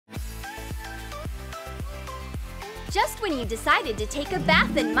Just when you decided to take a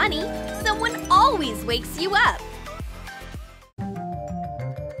bath in money, someone always wakes you up.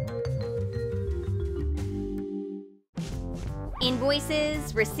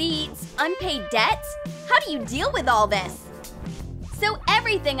 Invoices, receipts, unpaid debts. How do you deal with all this? So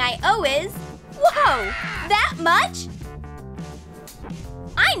everything I owe is… Whoa! That much?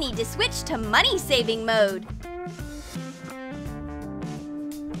 I need to switch to money-saving mode.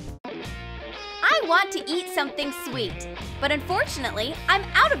 I want to eat something sweet, but unfortunately, I'm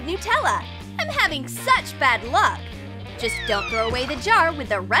out of Nutella. I'm having such bad luck. Just don't throw away the jar with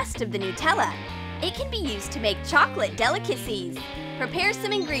the rest of the Nutella. It can be used to make chocolate delicacies. Prepare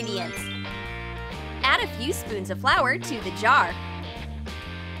some ingredients. Add a few spoons of flour to the jar.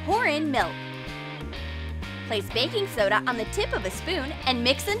 Pour in milk. Place baking soda on the tip of a spoon and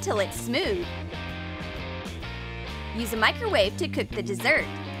mix until it's smooth. Use a microwave to cook the dessert.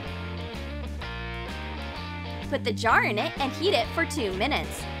 Put the jar in it and heat it for 2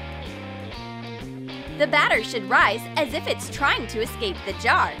 minutes. The batter should rise as if it's trying to escape the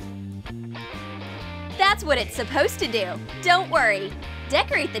jar. That's what it's supposed to do. Don't worry.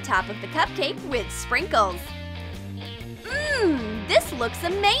 Decorate the top of the cupcake with sprinkles. This looks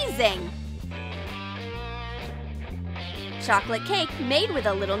amazing! Chocolate cake made with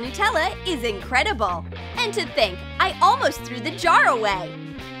a little Nutella is incredible. And to think, I almost threw the jar away.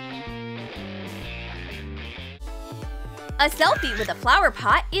 A selfie with a flower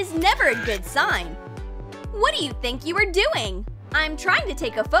pot is never a good sign. What do you think you are doing? I'm trying to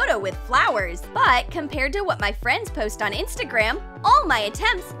take a photo with flowers, but compared to what my friends post on Instagram, all my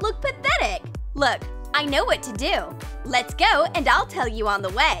attempts look pathetic. Look, I know what to do. Let's go and I'll tell you on the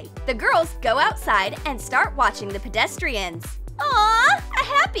way. The girls go outside and start watching the pedestrians. Aww, a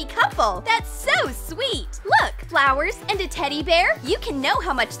happy couple! That's so sweet! Look, flowers and a teddy bear? You can know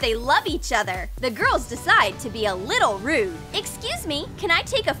how much they love each other. The girls decide to be a little rude. Excuse me, can I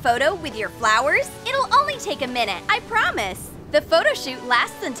take a photo with your flowers? It'll only take a minute, I promise. The photo shoot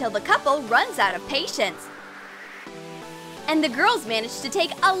lasts until the couple runs out of patience. And the girls manage to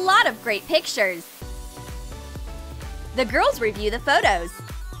take a lot of great pictures. The girls review the photos.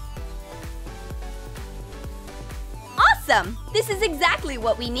 Awesome! This is exactly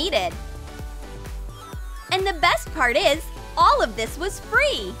what we needed. And the best part is, all of this was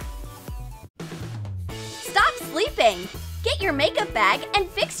free. Stop sleeping! Get your makeup bag and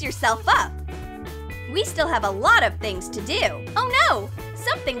fix yourself up. We still have a lot of things to do. Oh no!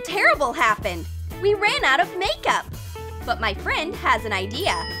 Something terrible happened. We ran out of makeup. But my friend has an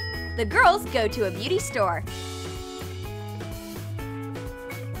idea. The girls go to a beauty store.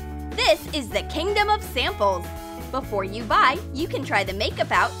 This is the kingdom of samples. Before you buy, you can try the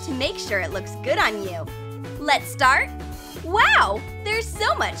makeup out to make sure it looks good on you. Let's start. Wow! There's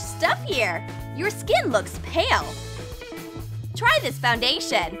so much stuff here. Your skin looks pale. Try this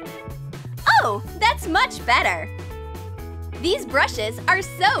foundation. Oh, that's much better. These brushes are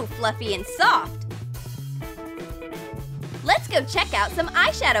so fluffy and soft. Let's go check out some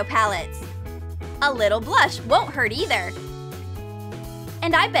eyeshadow palettes. A little blush won't hurt either.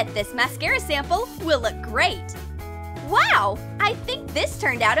 And I bet this mascara sample will look great. Wow! I think this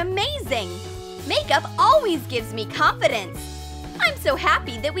turned out amazing! Makeup always gives me confidence. I'm so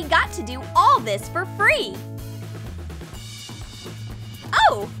happy that we got to do all this for free.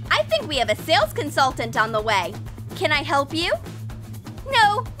 Oh, I think we have a sales consultant on the way. Can I help you?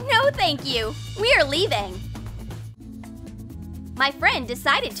 No, thank you. We are leaving. My friend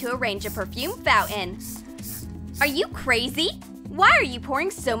decided to arrange a perfume fountain. Are you crazy? Why are you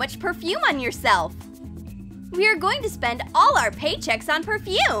pouring so much perfume on yourself? We are going to spend all our paychecks on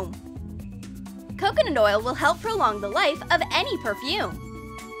perfume. Coconut oil will help prolong the life of any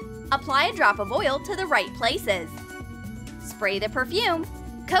perfume. Apply a drop of oil to the right places. Spray the perfume.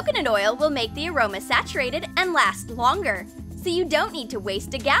 Coconut oil will make the aroma saturated and last longer, so you don't need to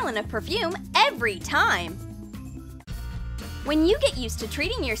waste a gallon of perfume every time. When you get used to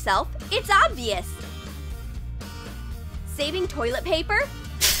treating yourself, it's obvious. Saving toilet paper?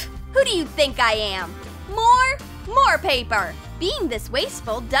 Who do you think I am? More paper! Being this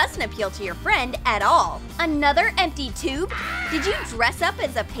wasteful doesn't appeal to your friend at all. Another empty tube? Did you dress up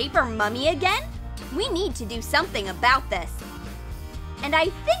as a paper mummy again? We need to do something about this. And I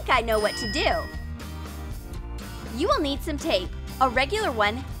think I know what to do. You will need some tape, a regular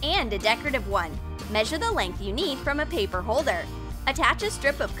one and a decorative one. Measure the length you need from a paper holder. Attach a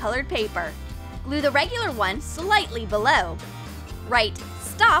strip of colored paper. Glue the regular one slightly below. Write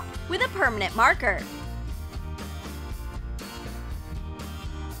 "Stop" with a permanent marker.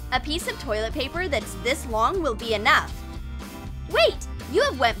 A piece of toilet paper that's this long will be enough. Wait! You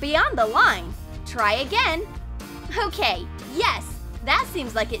have went beyond the line. Try again. Okay, yes, that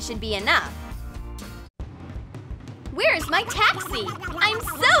seems like it should be enough. Where's my taxi? I'm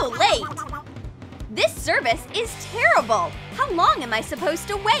so late! This service is terrible! How long am I supposed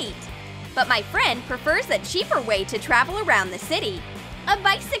to wait? But my friend prefers a cheaper way to travel around the city. A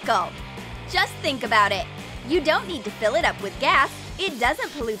bicycle! Just think about it. You don't need to fill it up with gas, it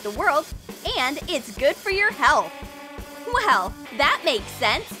doesn't pollute the world, and it's good for your health. Well, that makes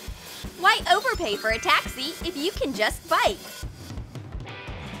sense. Why overpay for a taxi if you can just bike?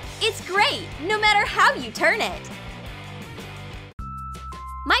 It's great, no matter how you turn it.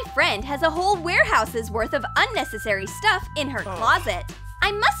 My friend has a whole warehouse's worth of unnecessary stuff in her closet.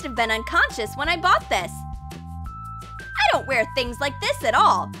 I must have been unconscious when I bought this. I don't wear things like this at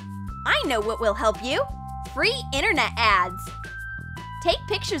all. I know what will help you. Free internet ads. Take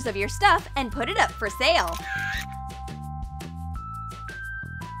pictures of your stuff and put it up for sale.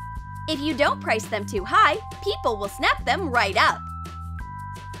 If you don't price them too high, people will snap them right up.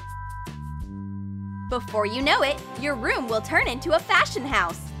 Before you know it, your room will turn into a fashion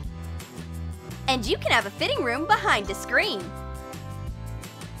house. And you can have a fitting room behind a screen.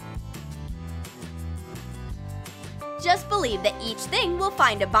 Just believe that each thing will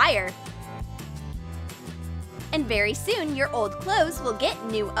find a buyer. And very soon, your old clothes will get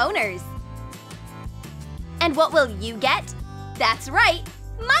new owners. And what will you get? That's right,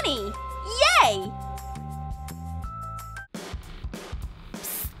 money! Yay!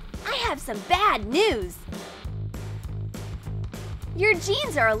 Psst, I have some bad news. Your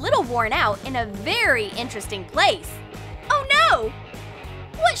jeans are a little worn out in a very interesting place. Oh no!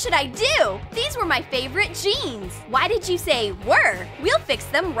 What should I do? These were my favorite jeans. Why did you say were? We'll fix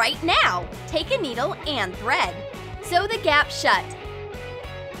them right now. Take a needle and thread. Sew the gap shut.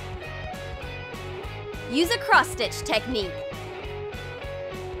 Use a cross-stitch technique.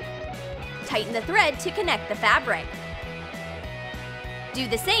 Tighten the thread to connect the fabric. Do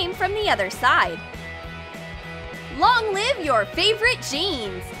the same from the other side. Long live your favorite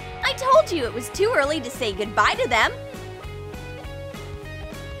jeans! I told you it was too early to say goodbye to them.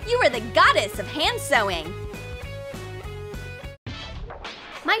 You are the goddess of hand sewing.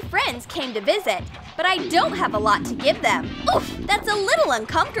 My friends came to visit, but I don't have a lot to give them. Oof, that's a little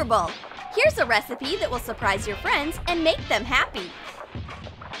uncomfortable. Here's a recipe that will surprise your friends and make them happy.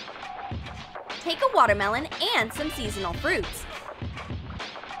 Take a watermelon and some seasonal fruits.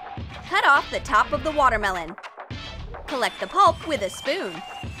 Cut off the top of the watermelon. Collect the pulp with a spoon.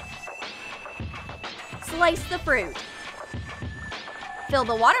 Slice the fruit. Fill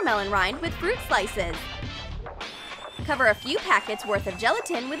the watermelon rind with fruit slices. Cover a few packets worth of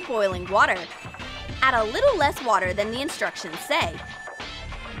gelatin with boiling water. Add a little less water than the instructions say.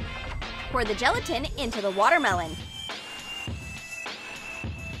 Pour the gelatin into the watermelon.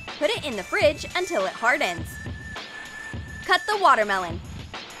 Put it in the fridge until it hardens. Cut the watermelon.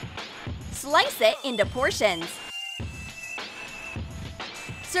 Slice it into portions.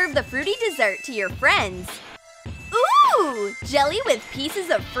 Serve the fruity dessert to your friends. Ooh! Jelly with pieces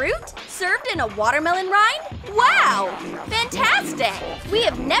of fruit? Served in a watermelon rind? Wow! Fantastic! We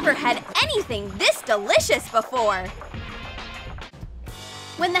have never had anything this delicious before!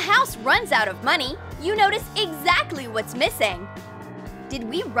 When the house runs out of money, you notice exactly what's missing. Did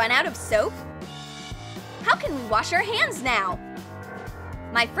we run out of soap? How can we wash our hands now?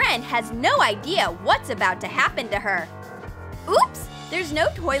 My friend has no idea what's about to happen to her. Oops! There's no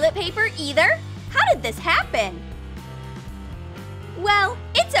toilet paper either? How did this happen? Well,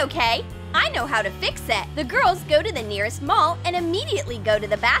 it's okay. I know how to fix it. The girls go to the nearest mall and immediately go to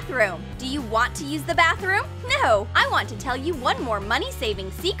the bathroom. Do you want to use the bathroom? No, I want to tell you one more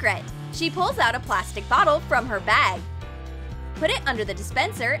money-saving secret. She pulls out a plastic bottle from her bag. Put it under the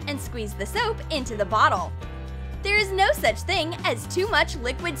dispenser and squeeze the soap into the bottle. There is no such thing as too much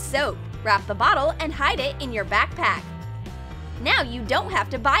liquid soap. Wrap the bottle and hide it in your backpack. Now you don't have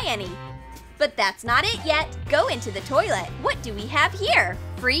to buy any. But that's not it yet. Go into the toilet. What do we have here?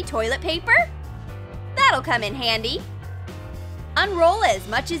 Free toilet paper? That'll come in handy. Unroll as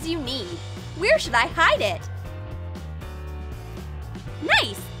much as you need. Where should I hide it?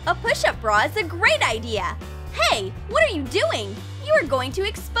 Nice! A push-up bra is a great idea. Hey, what are you doing? You are going to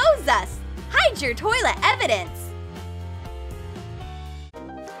expose us. Hide your toilet evidence.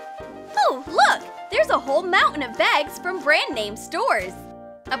 Oh, look! There's a whole mountain of bags from brand name stores.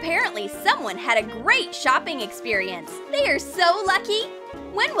 Apparently, someone had a great shopping experience. They are so lucky.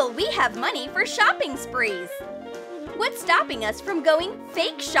 When will we have money for shopping sprees? What's stopping us from going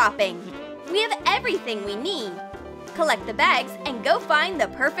fake shopping? We have everything we need. Collect the bags and go find the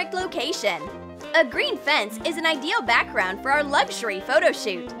perfect location. A green fence is an ideal background for our luxury photo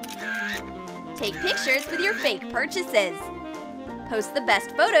shoot. take pictures with your fake purchases. Post the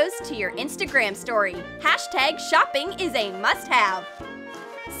best photos to your Instagram story. Hashtag shopping is a must-have.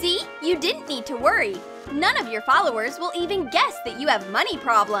 See, you didn't need to worry. None of your followers will even guess that you have money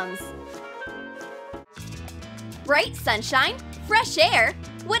problems. Bright sunshine, fresh air.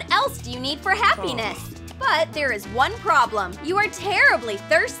 What else do you need for happiness? But there is one problem. You are terribly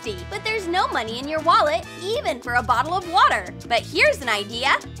thirsty, but there's no money in your wallet, even for a bottle of water. But here's an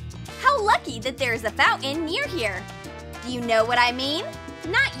idea. How lucky that there is a fountain near here. Do you know what I mean?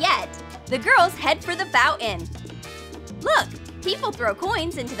 Not yet. The girls head for the fountain. Look, people throw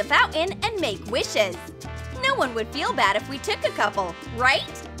coins into the fountain and make wishes. No one would feel bad if we took a couple, right?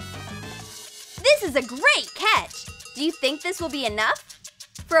 This is a great catch! Do you think this will be enough?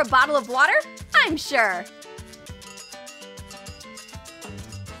 For a bottle of water? I'm sure!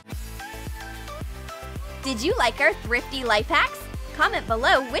 Did you like our thrifty life hacks? Comment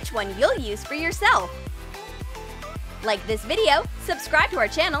below which one you'll use for yourself. Like this video, subscribe to our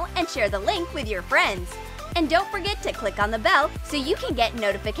channel, and share the link with your friends. And don't forget to click on the bell so you can get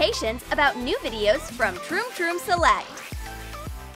notifications about new videos from Troom Select.